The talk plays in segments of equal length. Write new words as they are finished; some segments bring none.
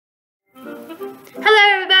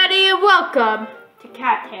Welcome to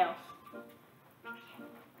Cattails.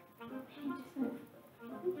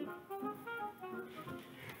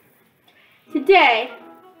 Today,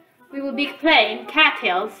 we will be playing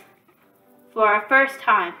Cattails for our first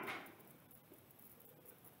time.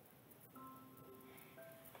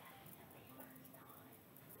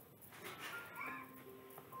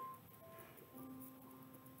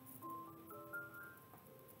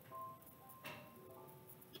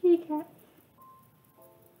 Kitty cat.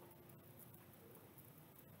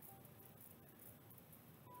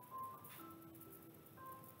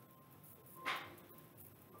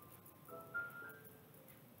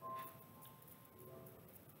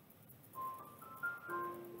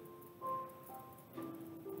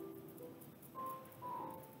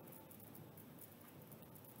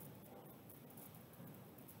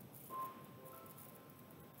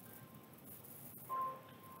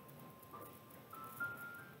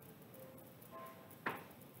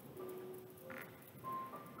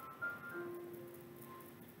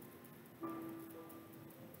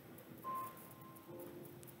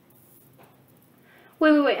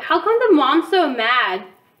 Wait. How come the mom's so mad?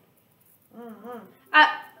 I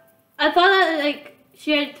thought that like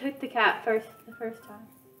she had took the cat the first time.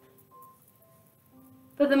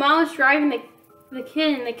 But the mom was driving the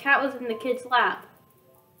kid and the cat was in the kid's lap.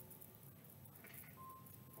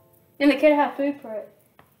 And the kid had food for it.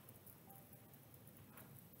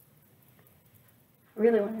 I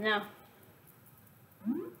really want to know.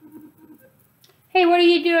 Hey, what are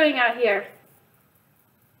you doing out here?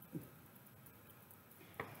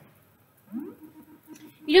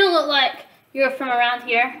 You don't look like you're from around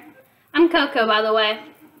here. I'm Coco, by the way.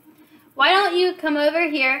 Why don't you come over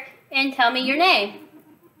here and tell me your name?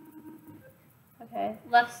 Okay,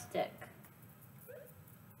 left stick.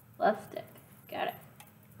 Left stick. Got it.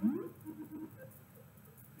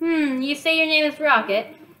 You say your name is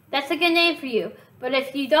Rocket. That's a good name for you. But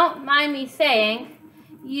if you don't mind me saying,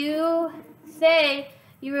 you say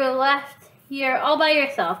you were left here all by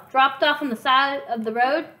yourself, dropped off on the side of the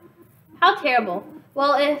road? How terrible.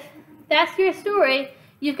 Well, if that's your story,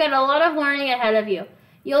 you've got a lot of learning ahead of you.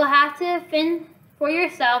 You'll have to fend for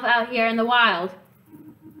yourself out here in the wild.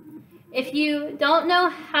 If you don't know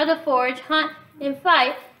how to forage, hunt, and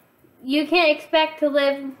fight, you can't expect to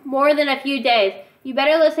live more than a few days. You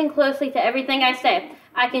better listen closely to everything I say.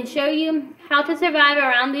 I can show you how to survive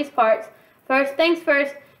around these parts. First things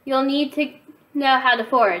first, you'll need to know how to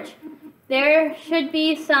forage. There should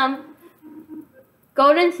be some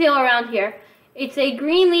golden seal around here. It's a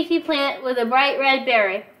green leafy plant with a bright red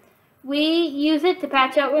berry. We use it to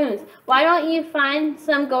patch up wounds. Why don't you find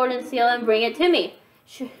some golden seal and bring it to me?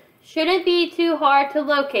 Shouldn't be too hard to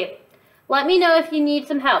locate. Let me know if you need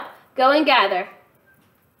some help. Go and gather.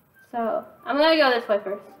 So, I'm going to go this way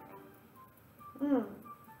first.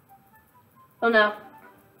 Oh no.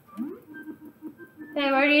 Hey,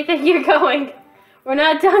 where do you think you're going? We're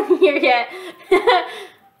not done here yet.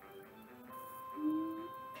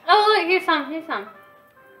 Oh, look, here's some.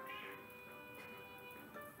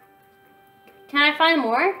 Can I find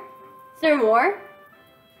more? Is there more?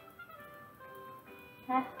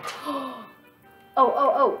 Huh?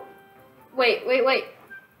 Oh. Wait.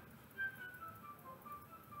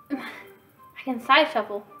 I can side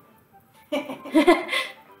shuffle.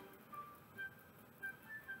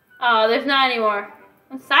 Oh, there's not any more.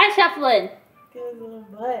 I'm side shuffling. Good little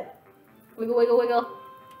butt. Wiggle.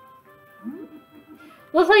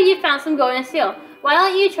 Looks like you found some golden seal. Why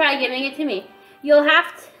don't you try giving it to me? You'll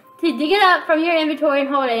have to dig it up from your inventory and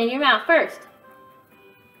hold it in your mouth first.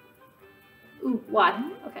 Ooh,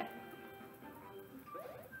 why? Okay.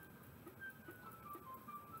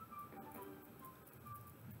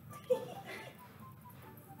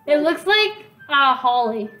 It looks like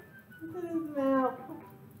holly. Look at his mouth.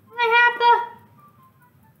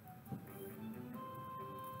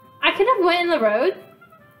 I could have went in the road.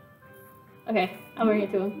 Okay, I'll bring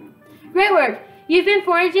it to him. Great work. You've been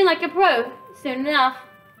foraging like a pro. Soon enough.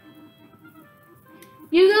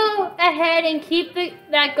 You go ahead and keep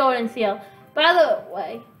that golden seal. By the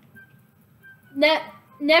way,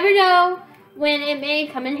 never know when it may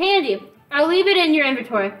come in handy. I'll leave it in your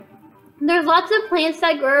inventory. There's lots of plants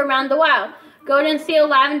that grow around the wild. Golden seal,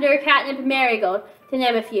 lavender, catnip, and marigold, to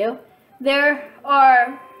name a few. They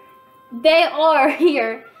are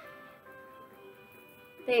here.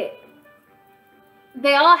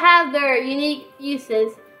 They all have their unique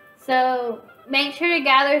uses, so make sure to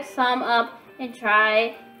gather some up and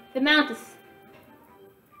try them out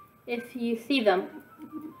if you see them.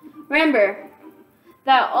 Remember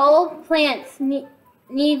that all plants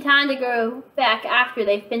need time to grow back after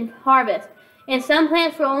they've been harvested, and some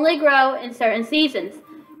plants will only grow in certain seasons.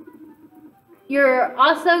 You're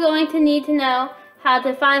also going to need to know how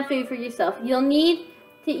to find food for yourself. You'll need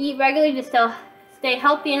to eat regularly to stay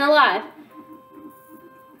healthy and alive.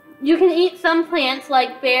 You can eat some plants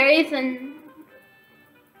like berries and...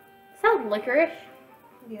 Sounds licorice.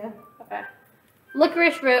 Yeah. Okay.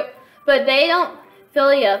 Licorice root, but they don't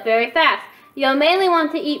fill you up very fast. You'll mainly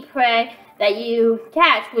want to eat prey that you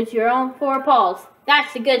catch with your own 4 paws.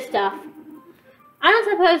 That's the good stuff. I don't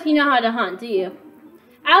suppose you know how to hunt, do you?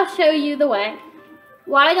 I'll show you the way.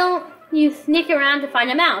 Why don't you sneak around to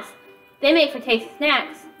find a mouse? They make for tasty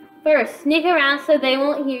snacks. First, sneak around so they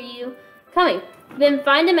won't hear you coming. Then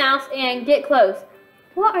find a mouse and get close.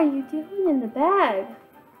 What are you doing in the bag?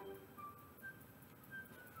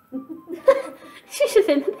 She's just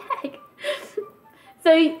in the bag.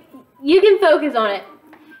 So you can focus on it.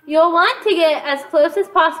 You'll want to get as close as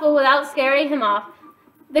possible without scaring him off.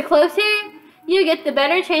 The closer you get, the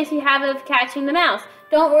better chance you have of catching the mouse.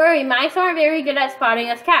 Don't worry, mice aren't very good at spotting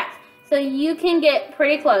us cats, so you can get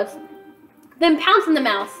pretty close. Then pounce on the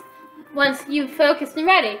mouse once you've focused and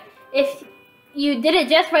ready. If you did it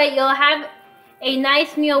just right, you'll have a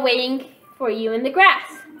nice meal waiting for you in the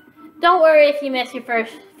grass. Don't worry if you miss your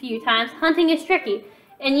first few times. Hunting is tricky,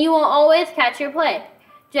 and you won't always catch your prey.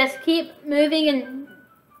 Just keep moving and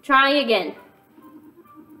trying again.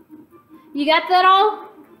 You got that all?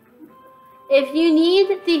 If you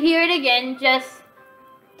need to hear it again, just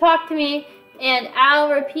talk to me and I'll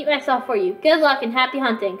repeat myself for you. Good luck and happy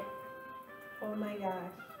hunting. Oh my gosh.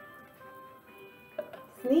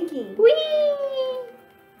 Sneaky. Whee!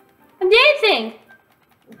 I'm dancing!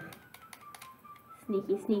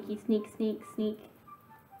 Sneaky, sneaky, sneak, sneak, sneak.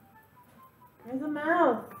 There's a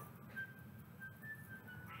mouse.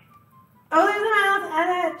 Oh, there's a mouse at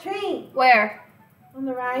that tree. Where? On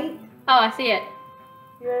the right. Oh, I see it.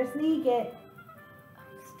 You better sneak it.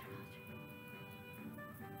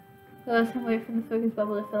 Go some way from the focus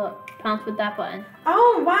bubble to fill up. Pounce with that button.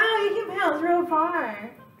 Oh, wow, you can pounce real far.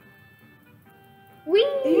 Whee!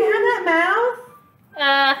 Do you have that mouse?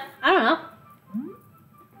 I don't know.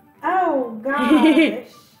 Oh, gosh.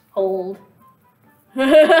 Hold. Ew.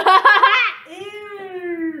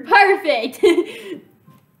 Perfect!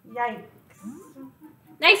 Yikes.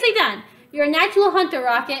 Nicely done. You're a natural hunter,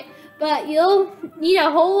 Rocket, but you'll need a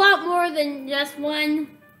whole lot more than just one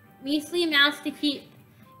measly mouse to keep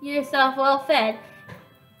yourself well fed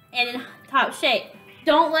and in top shape.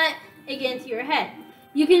 Don't let it get into your head.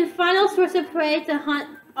 You can find all sorts of prey to hunt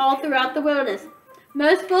all throughout the wilderness.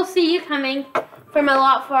 Most will see you coming from a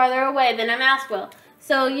lot farther away than a mouse will,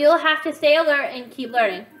 so you'll have to stay alert and keep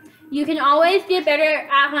learning. You can always get better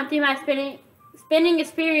at hunting by spending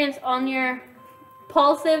experience on your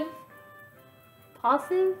passive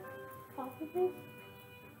hunting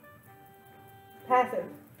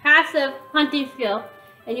skill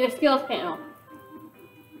and your skills panel.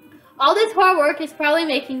 All this hard work is probably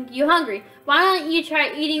making you hungry. Why don't you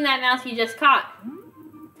try eating that mouse you just caught?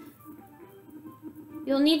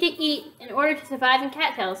 You'll need to eat in order to survive in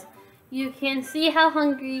Cattails. You can see how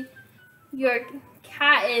hungry your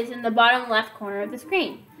cat is in the bottom left corner of the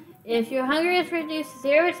screen. If your hunger is reduced to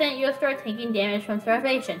 0%, you'll start taking damage from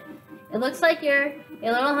starvation. It looks like you're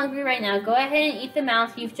a little hungry right now. Go ahead and eat the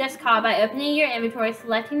mouse you've just caught by opening your inventory,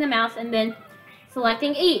 selecting the mouse, and then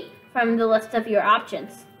selecting Eat from the list of your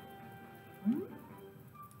options.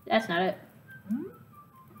 That's not it.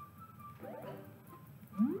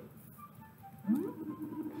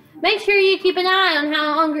 Make sure you keep an eye on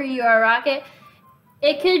how hungry you are, Rocket.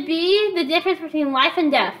 It could be the difference between life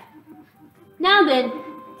and death. Now then,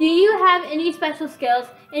 do you have any special skills,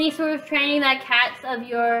 any sort of training that cats of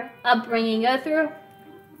your upbringing go through?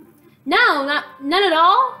 No, none at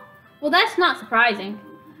all? Well, that's not surprising.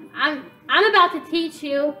 I'm about to teach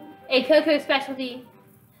you a Coco specialty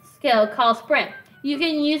skill called Sprint. You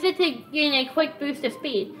can use it to gain a quick boost of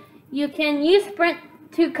speed. You can use Sprint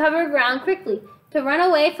to cover ground quickly, to run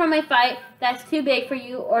away from a fight that's too big for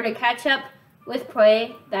you, or to catch up with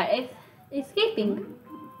prey that is escaping.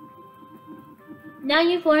 Now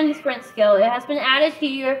you've learned the Sprint skill. It has been added to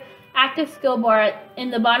your active skill bar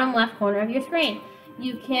in the bottom left corner of your screen.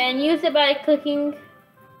 You can use it by flicking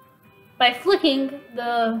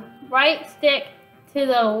the right stick to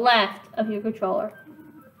the left of your controller.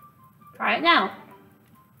 Try it now.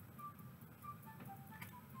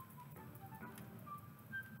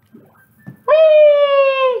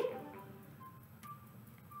 Whee!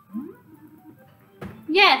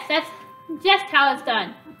 Yes, that's just how it's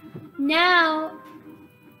done. Now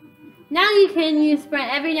you can use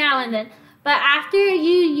Sprint every now and then, but after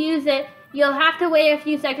you use it, you'll have to wait a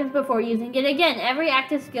few seconds before using it again. Every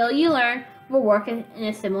active skill you learn will work in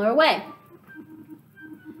a similar way.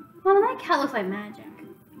 Oh, that cat looks like magic.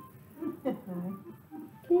 Can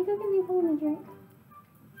you go get me a drink?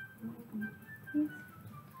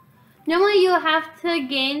 Normally you'll have to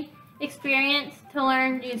gain experience to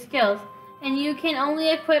learn new skills, and you can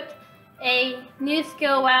only equip a new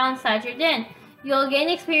skill while inside your den. You'll gain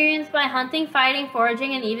experience by hunting, fighting,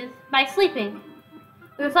 foraging, and even by sleeping.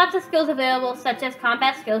 There's lots of skills available, such as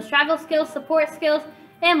combat skills, travel skills, support skills,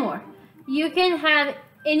 and more. You can have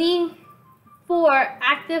any 4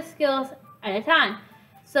 active skills at a time,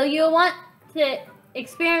 so you'll want to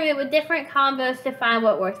experiment with different combos to find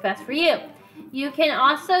what works best for you. You can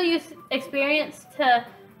also use experience to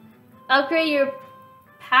upgrade your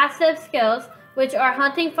passive skills, which are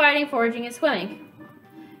hunting, fighting, foraging, and swimming.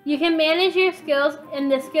 You can manage your skills in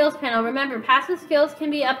the skills panel. Remember, passive skills can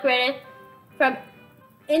be upgraded from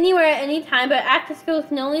anywhere at any time, but active skills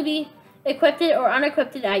can only be equipped or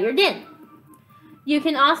unequipped at your den. You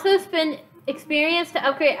can also spend experience to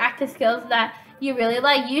upgrade active skills that you really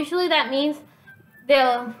like. Usually that means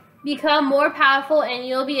they'll become more powerful and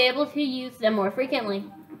you'll be able to use them more frequently.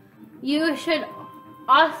 You should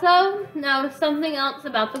also know something else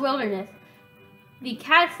about the wilderness. The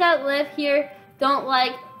cats that live here don't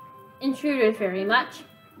like intruders very much.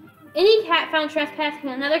 Any cat found trespassing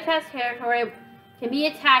in another cat's territory can be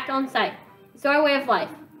attacked on sight. It's our way of life.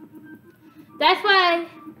 That's why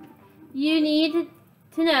you need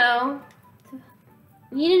to know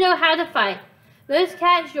how to fight. Most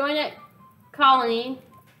cats join a colony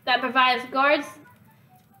that provides guards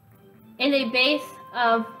in a base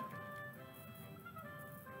of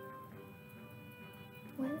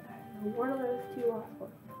what are those 2 last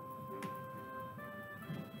ones?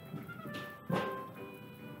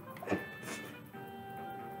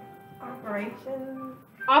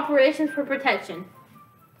 Operations for protection.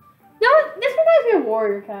 No, this reminds me of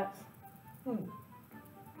warrior cats. Why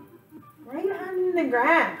are you hiding in the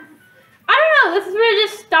grass? I don't know, this is where it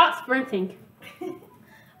just stops sprinting.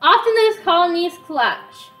 Often those colonies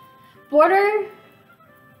clash. Border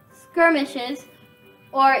skirmishes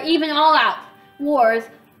or even all-out wars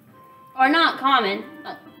are not common.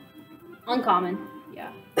 Uncommon,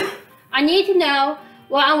 yeah. I need to know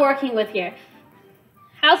what I'm working with here.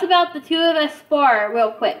 How's about the 2 of us spar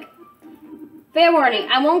real quick? Fair warning,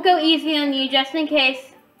 I won't go easy on you just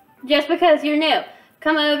because you're new.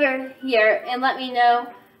 Come over here and let me know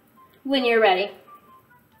when you're ready.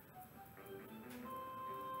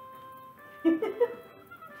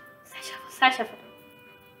 Side shuffle.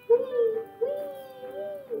 Wee, wee,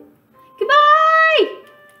 wee. Goodbye!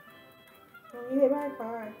 Don't you hit my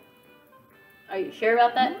car. Are you sure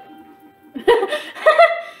about that?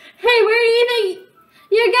 Hey, where do you think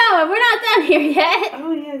you're going? We're not done here yet.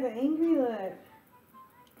 Oh, he has an angry look.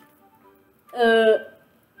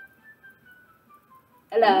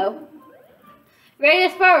 Hello. Ready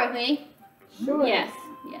to spar with me? Sure. Yes.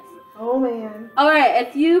 Oh, man. Alright,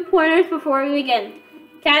 a few pointers before we begin.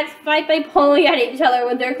 Cats fight by pulling at each other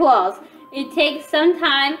with their claws. It takes some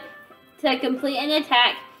time to complete an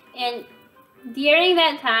attack, and during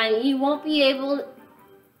that time, you won't be able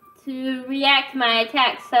to react to my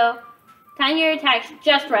attack, so time your attacks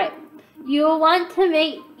just right. You will want to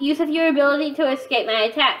make use of your ability to escape my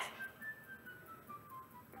attacks.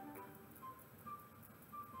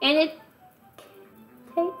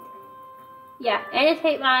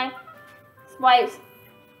 Annotate my swipes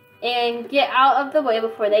and get out of the way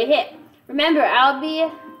before they hit. Remember, I'll be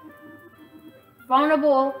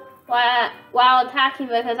vulnerable while attacking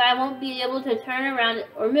because I won't be able to turn around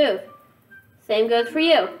or move. Same goes for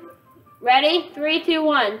you. Ready? 3, 2,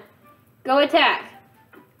 1. Go attack.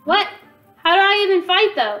 What? How do I even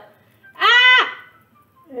fight though? Ah!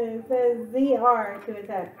 It says ZR to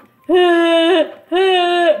attack.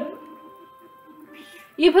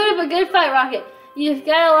 You put up a good fight, Rocket. You've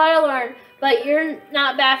got a lot to learn, but you're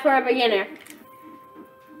not bad for a beginner.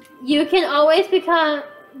 You can always become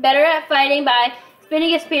better at fighting by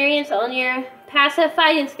spending experience on your passive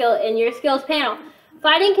fighting skill in your skills panel.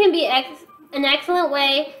 Fighting can be an excellent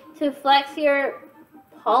way to flex your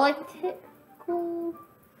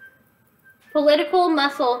political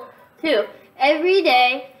muscle too. Every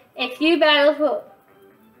day, a few battles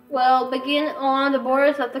will begin along the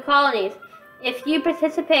borders of the colonies. If you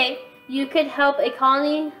participate, you could help a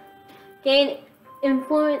colony gain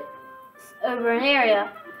influence over an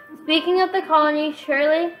area. Speaking of the colony,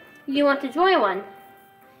 surely you want to join one.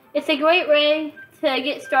 It's a great way to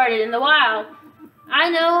get started in the wild. I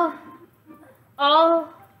know all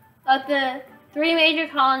of the 3 major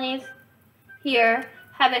colonies here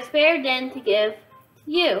have a spare den to give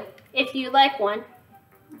to you, if you like one.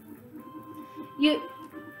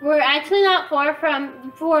 We're actually not far from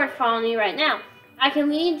the forest colony right now. I can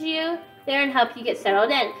lead you there and help you get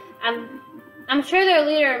settled in. I'm sure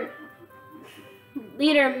their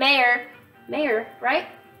mayor, right?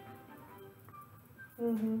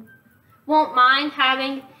 Won't mind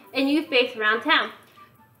having a new face around town.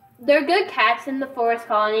 They're good cats in the forest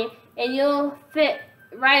colony, and you'll fit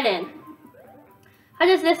right in. How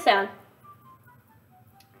does this sound?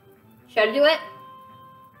 Should I do it?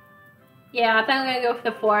 Yeah, I think I'm gonna go for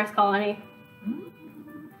the forest colony.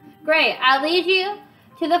 Great, I'll lead you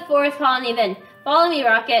to the forest colony then. Follow me,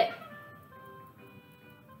 Rocket.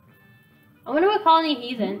 I wonder what colony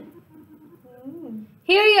he's in.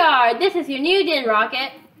 Here you are. This is your new den,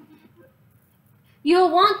 Rocket.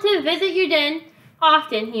 You'll want to visit your den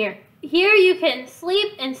often here. Here you can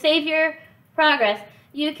sleep and save your progress.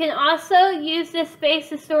 You can also use this space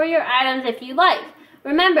to store your items if you like.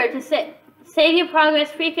 Remember to save your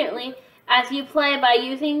progress frequently as you play by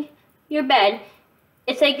using your bed.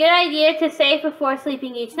 It's a good idea to save before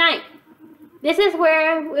sleeping each night. This is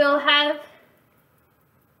where we'll have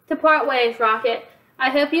to part ways, Rocket. I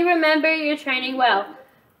hope you remember your training well.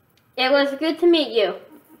 It was good to meet you.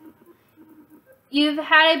 You've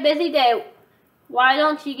had a busy day. Why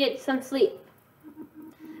don't you get some sleep?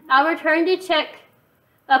 I'll return to check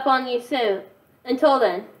up on you soon. Until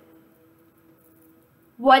then.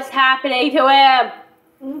 What's happening to him?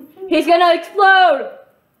 He's gonna explode!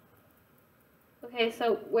 Okay,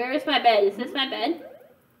 so where is my bed? Is this my bed?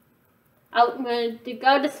 I'm going to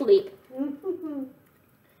go to sleep.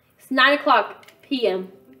 It's 9 o'clock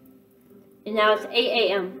p.m. And now it's 8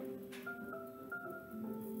 a.m.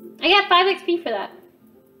 I got 5 XP for that.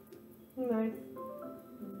 Nice.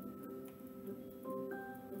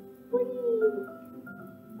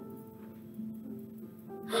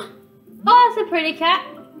 Oh, it's a pretty cat.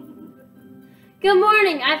 Good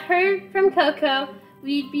morning. I've heard from Coco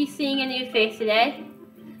we'd be seeing a new face today.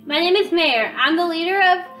 My name is Mayor. I'm the leader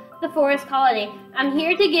of the forest colony. I'm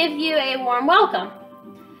here to give you a warm welcome.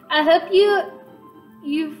 I hope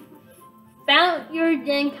you've found your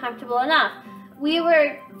den comfortable enough. We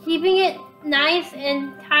were keeping it nice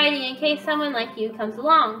and tidy in case someone like you comes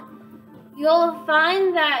along. You'll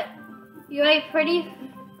find that we're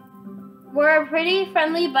a pretty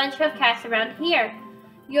friendly bunch of cats around here.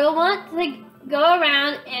 You'll want to go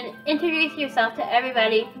around and introduce yourself to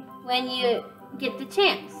everybody when you get the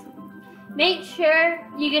chance. Make sure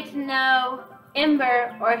you get to know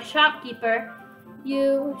Ember or Shopkeeper.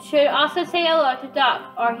 You should also say hello to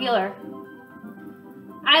Doc or Healer.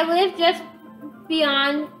 I live just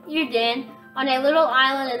beyond your den on a little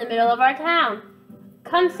island in the middle of our town.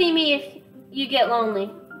 Come see me if you get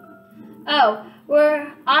lonely. Oh,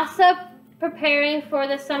 we're also preparing for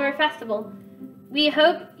the summer festival. We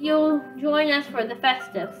hope you'll join us for the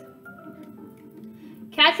festives.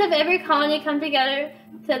 Cats of every colony come together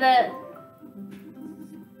to the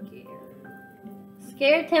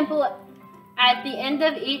Scare Temple at the end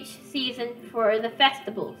of each season for the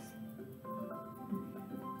festivals.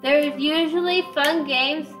 There's usually fun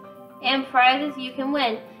games and prizes you can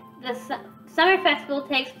win. The summer festival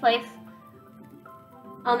takes place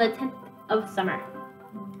on the 10th of summer.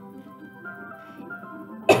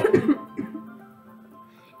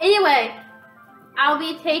 Anyway, I'll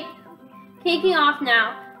be taking off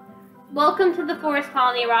now. Welcome to the forest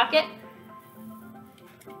colony, Rocket.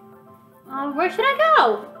 Where should I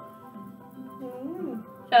go?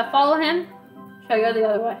 Should I follow him? Should I go the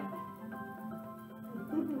other way?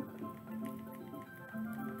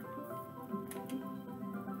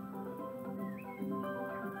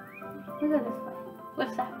 We'll go this way.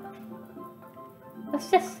 What's that? What's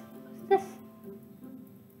this? What's this?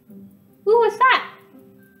 Ooh, what's that?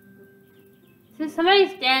 Is it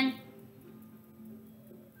somebody's den?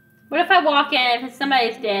 What if I walk in if it's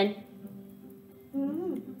somebody's den?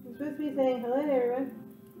 You're supposed to be saying hello to everyone.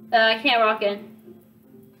 I can't walk in.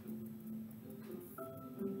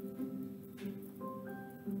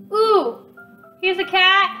 Ooh, here's a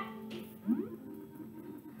cat.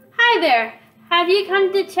 Hi there. Have you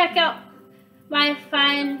come to check out my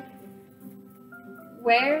fine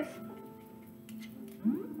wares?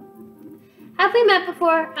 Have we met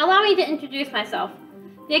before? Allow me to introduce myself.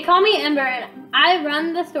 They call me Ember and I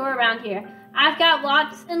run the store around here. I've got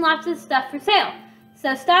lots and lots of stuff for sale.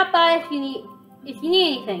 So stop by if you need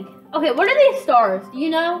anything. Okay, what are these stars? Do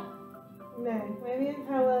you know? No, maybe it's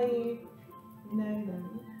how well you know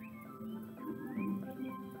them.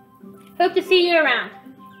 Hope to see you around.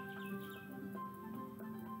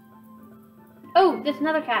 Oh, there's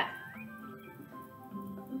another cat.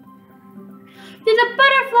 There's a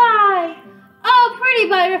butterfly! Oh, pretty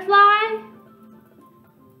butterfly!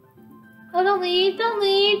 Oh, don't leave, don't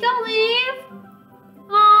leave, don't leave!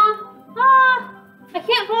 Aw, aw!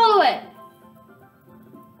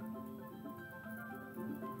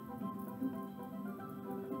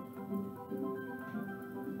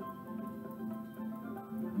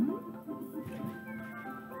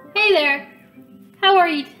 Hey there. How are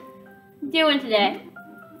you doing today?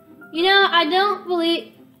 You know, I don't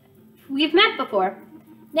believe we've met before.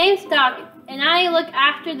 Name's Doc, and I look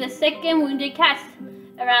after the sick and wounded cats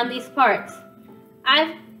around these parts.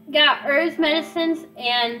 I've got herbs, medicines,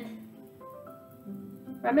 and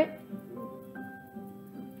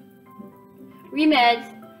remeds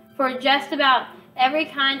for just about every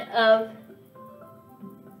kind of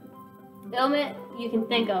ailment you can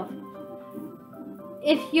think of.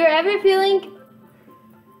 If you're ever feeling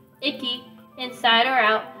icky inside or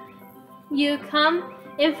out, you come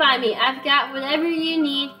and find me. I've got whatever you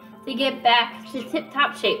need to get back to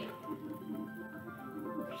tip-top shape.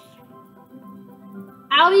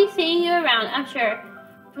 I'll be seeing you around, I'm sure.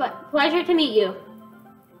 Pleasure to meet you.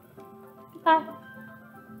 Bye.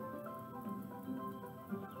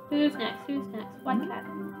 Who's next? Who's next? What cat?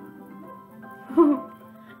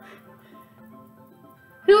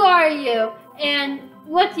 Who are you? And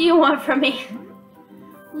what do you want from me?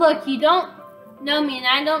 Look, you don't know me and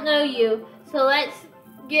I don't know you, so let's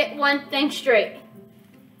get one thing straight.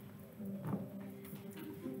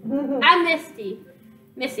 I'm Missy.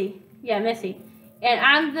 Yeah, Missy. And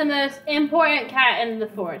I'm the most important cat in the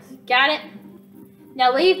forest. Got it?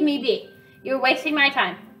 Now leave me be. You're wasting my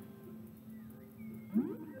time.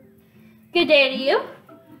 Good day to you.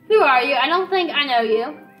 Who are you? I don't think I know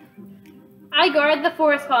you. I guard the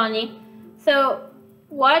forest colony, so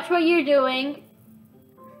watch what you're doing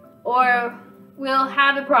or we'll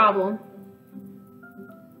have a problem.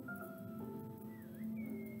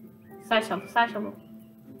 Side shovel.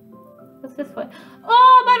 What's this way?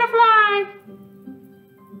 Oh, butterfly!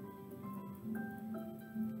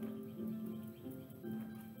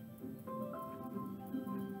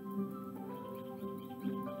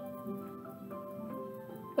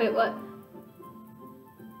 Wait, what?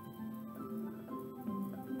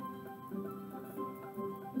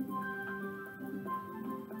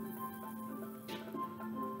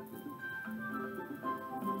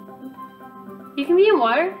 You can be in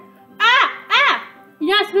water? Ah!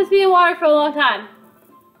 You're not supposed to be in water for a long time.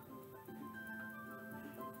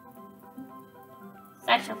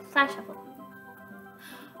 Side shovel.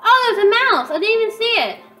 Oh, there's a mouse! I didn't even see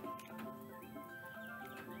it.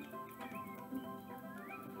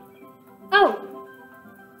 Oh.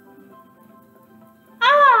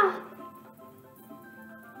 Ah!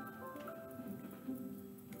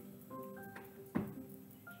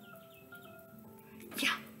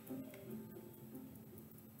 Yeah.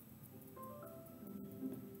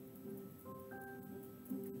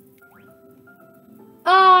 Oh,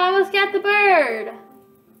 I almost got the bird.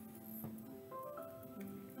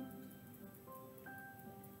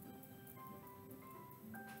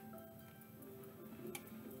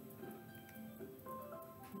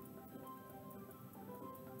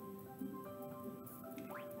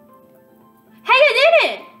 Hey, I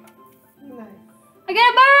did it! Nice. I got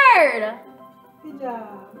a bird! Good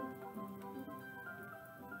job.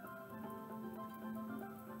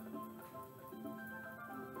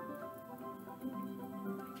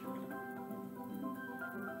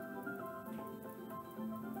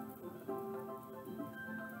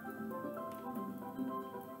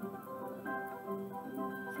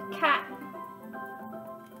 Cat.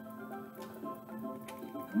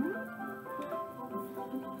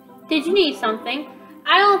 Did you need something?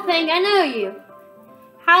 I don't think I know you.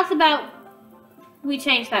 How's about we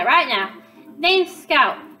change that right now? Name's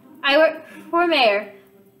Scout. I work for Mayor.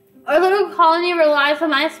 Our little colony relies on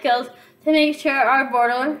my skills to make sure our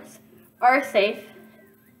borders are safe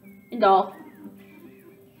and all.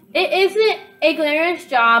 It isn't a glamorous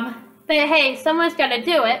job, but hey, someone's got to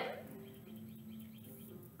do it.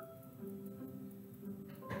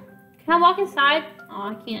 Can I walk inside? Oh,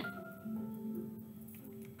 I can't.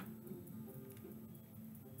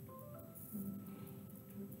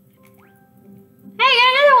 Hey, got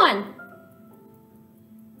another one!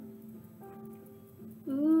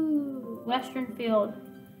 Ooh, Western Field.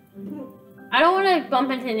 I don't want to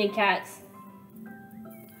bump into any cats.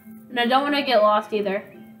 And I don't want to get lost either.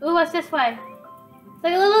 Ooh, what's this way? It's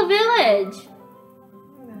like a little village.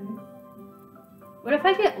 Nice. What if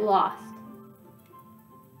I get lost?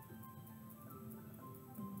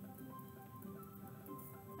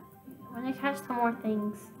 I want to catch some more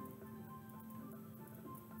things.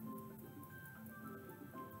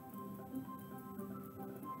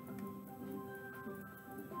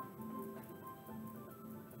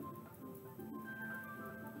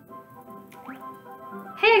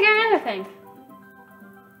 Hey, I got another thing.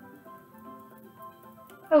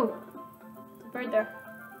 Oh, there's a bird there.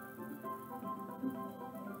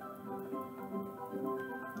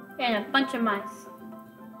 And a bunch of mice.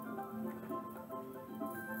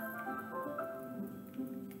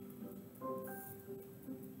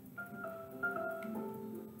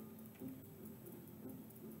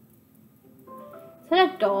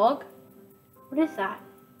 that a dog? What is that?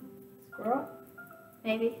 Squirrel?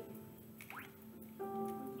 Maybe.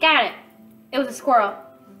 Got it. It was a squirrel.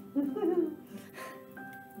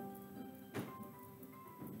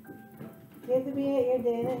 You have to be at your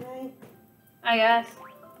den at night? I guess.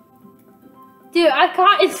 Dude, I've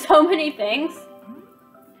caught in so many things.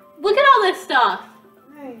 Look at all this stuff.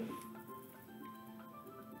 Nice.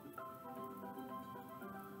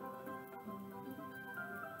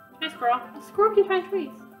 Hi, squirrel. The squirrel can climb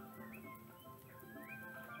trees.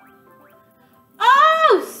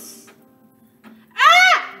 Oh!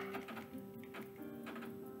 Ah!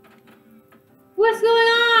 What's going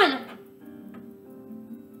on?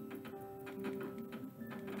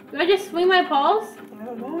 Do I just swing my paws? I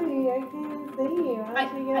don't know. I can't even see you. Why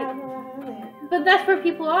don't you get out from behind there? But that's where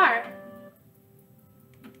people are.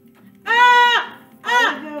 Ah!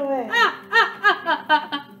 Ah! Go away. Ah! Ah! Ah! Ah! Ah!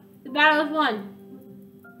 Ah! The battle is won.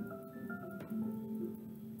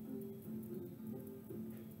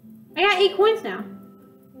 I got 8 coins now.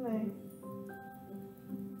 Nice.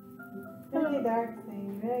 It's gonna be dark soon.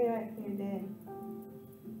 You better go back to your den.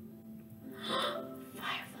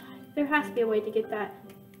 Firefly. There has to be a way to get that.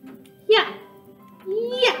 Yeah.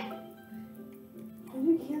 Yeah. Did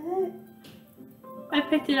you kill it? I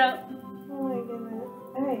picked it up. Oh my goodness.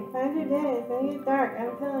 Alright, find your den. It's gonna get dark.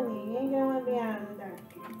 I'm telling you. You ain't gonna want to be out in the dark.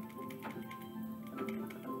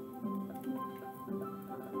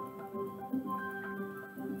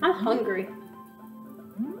 I'm hungry.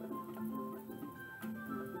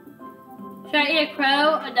 Should I eat a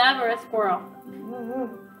crow, a dove, or a squirrel?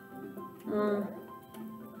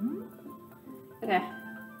 Okay.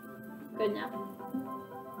 Good enough.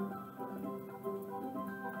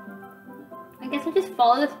 I guess I just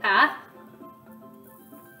follow this path.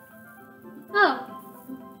 Oh.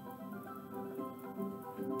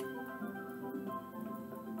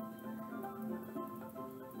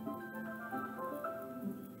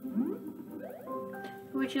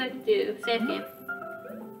 What would you like to do? Save game.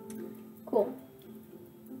 Cool.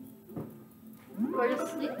 Go to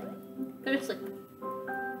sleep. Go to sleep.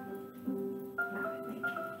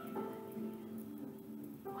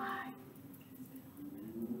 Why?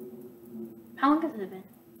 How long has it been?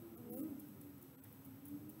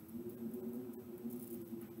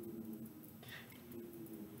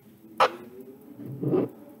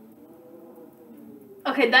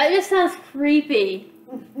 Okay, that just sounds creepy.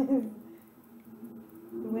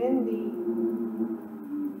 Windy.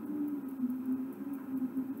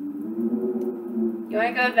 You want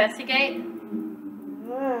to go investigate?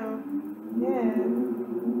 Wow. Yeah.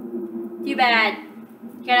 Too bad.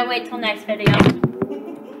 You gotta wait till next video.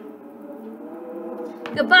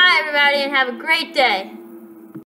 Goodbye, everybody, and have a great day.